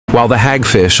While the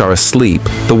hagfish are asleep,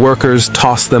 the workers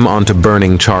toss them onto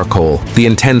burning charcoal. The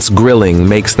intense grilling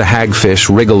makes the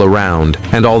hagfish wriggle around,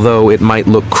 and although it might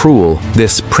look cruel,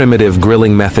 this primitive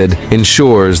grilling method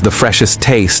ensures the freshest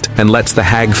taste and lets the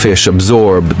hagfish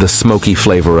absorb the smoky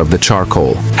flavor of the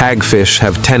charcoal. Hagfish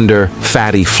have tender,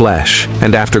 fatty flesh,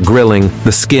 and after grilling,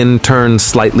 the skin turns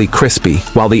slightly crispy,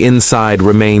 while the inside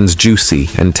remains juicy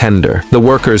and tender. The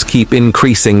workers keep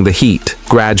increasing the heat,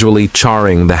 gradually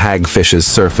charring the hagfish's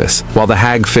surface. While the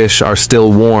hagfish are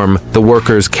still warm, the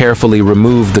workers carefully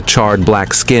remove the charred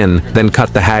black skin, then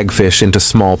cut the hagfish into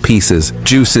small pieces.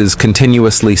 Juices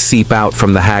continuously seep out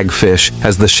from the hagfish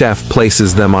as the chef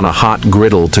places them on a hot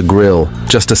griddle to grill.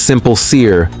 Just a simple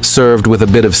sear, served with a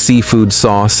bit of seafood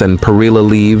sauce and perilla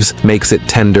leaves, makes it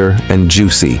tender and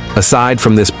juicy. Aside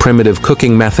from this primitive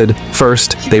cooking method,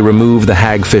 first, they remove the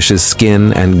hagfish's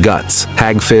skin and guts.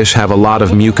 Hagfish have a lot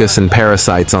of mucus and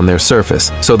parasites on their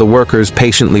surface, so the workers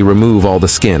patiently remove all the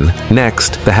skin.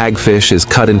 Next, the hagfish is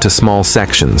cut into small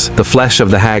sections. The flesh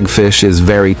of the hagfish is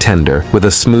very tender, with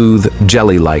a smooth,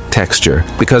 jelly-like texture.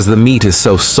 Because the meat is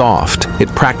so soft, it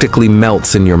practically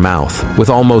melts in your mouth, with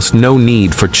almost no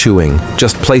need for chewing.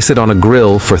 Just place it on a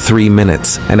grill for 3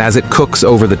 minutes, and as it cooks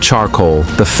over the charcoal,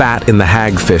 the fat in the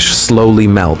hagfish slowly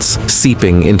melts,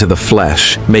 seeping into the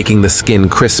flesh, making the skin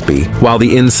crispy, while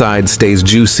the inside stays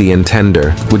juicy and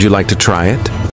tender. Would you like to try it?